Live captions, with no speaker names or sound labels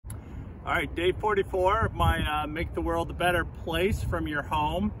All right, day 44 of my Make the World a Better Place from your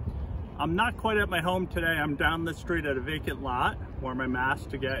home. I'm not quite at my home today. I'm down the street at a vacant lot. Wore my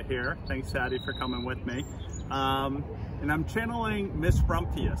mask to get here. Thanks, Sadie, for coming with me. And I'm channeling Miss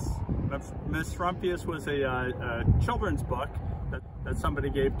Rumphius. Miss Rumphius was a children's book that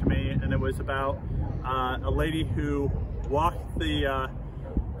somebody gave to me, and it was about a lady who walked the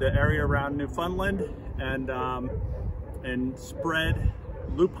area around Newfoundland and spread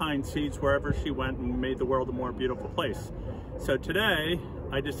lupine seeds wherever she went and made the world a more beautiful place. So today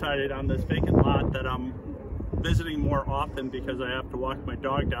I decided on this vacant lot that I'm visiting more often because I have to walk my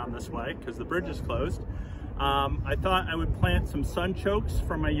dog down this way because the bridge is closed. I thought I would plant some sunchokes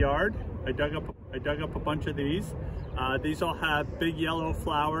from my yard. I dug up a bunch of these. These all have big yellow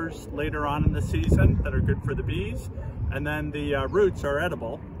flowers later on in the season that are good for the bees. And then the roots are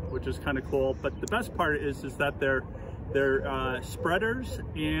edible, which is kind of cool. But the best part is that they're spreaders,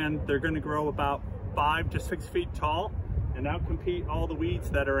 and they're going to grow about 5 to 6 feet tall and outcompete all the weeds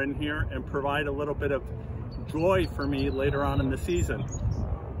that are in here and provide a little bit of joy for me later on in the season.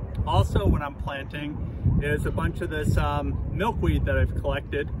 Also, what I'm planting is a bunch of this milkweed that I've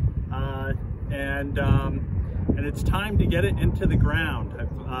collected, and it's time to get it into the ground.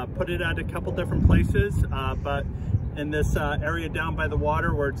 I've put it at a couple different places, but in this area down by the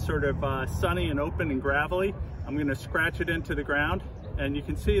water where it's sort of sunny and open and gravelly, I'm going to scratch it into the ground, and you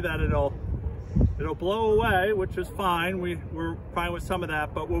can see that it'll blow away, which is fine. We're fine with some of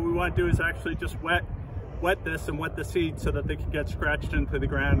that, but what we want to do is actually just wet this and wet the seeds so that they can get scratched into the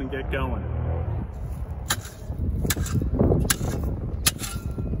ground and get going.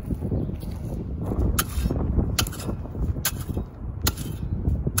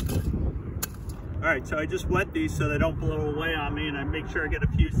 All right, so I just wet these so they don't blow away on me, and I make sure I get a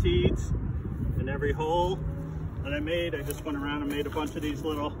few seeds in every hole that I made. I just went around and made a bunch of these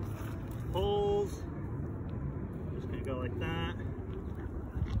little holes. Just gonna go like that.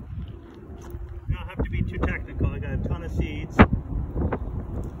 You don't have to be too technical. I got a ton of seeds.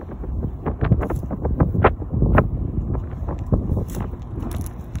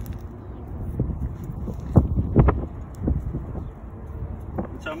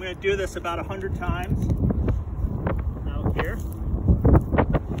 So I'm going to do this about 100 times out here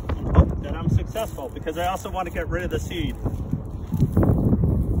and hope that I'm successful, because I also want to get rid of the seed.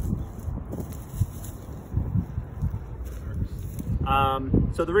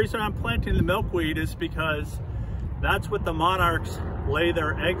 So the reason I'm planting the milkweed is because that's what the monarchs lay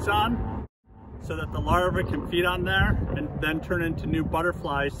their eggs on, so that the larvae can feed on there and then turn into new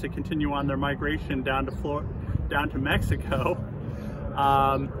butterflies to continue on their migration down to Mexico.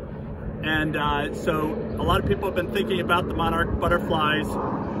 So a lot of people have been thinking about the monarch butterflies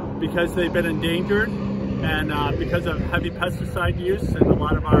because they've been endangered, and because of heavy pesticide use in a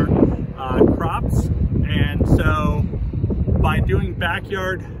lot of our crops. And so by doing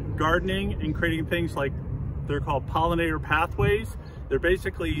backyard gardening and creating things like, they're called pollinator pathways, they're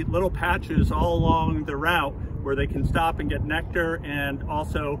basically little patches all along the route where they can stop and get nectar and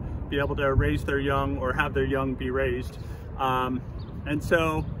also be able to raise their young or have their young be raised. And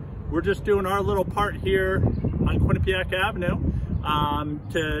so we're just doing our little part here on Quinnipiac Avenue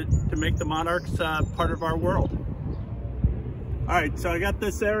to make the monarchs part of our world. All right, so I got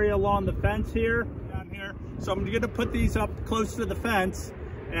this area along the fence here, down here. So I'm gonna put these up close to the fence,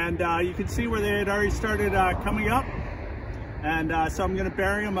 and you can see where they had already started coming up. And so I'm gonna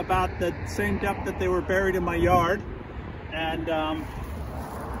bury them about the same depth that they were buried in my yard. And so I'll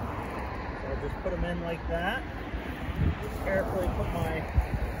just put them in like that. Just carefully put my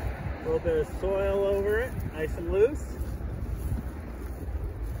little bit of soil over it, nice and loose.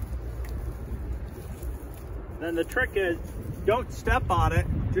 Then the trick is, don't step on it,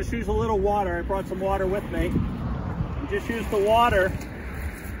 just use a little water. I brought some water with me. And just use the water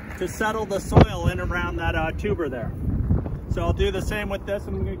to settle the soil in around that tuber there. So I'll do the same with this.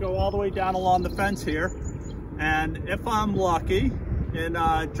 I'm gonna go all the way down along the fence here. And if I'm lucky, in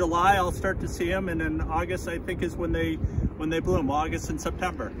July I'll start to see them, and in August I think is when they bloom, August and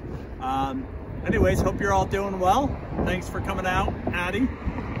September. Anyways, hope you're all doing well. Thanks for coming out, Addie,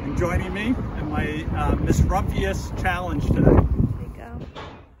 and joining me in my Miss Rumphius challenge today. There you go.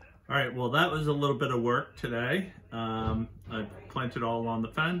 All right, well, that was a little bit of work today. I planted all along the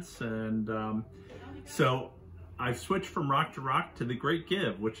fence, and so I've switched from Rock to Rock to The Great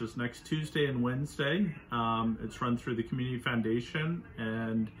Give, which is next Tuesday and Wednesday. It's run through the Community Foundation,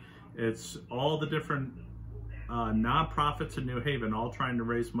 and it's all the different nonprofits in New Haven all trying to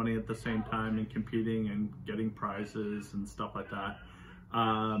raise money at the same time and competing and getting prizes and stuff like that.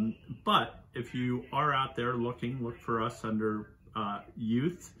 But if you are out there looking, look for us under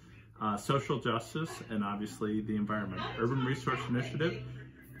youth. social justice, and obviously the environment. Urban Resource Initiative,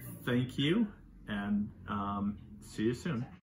 thank you, and see you soon.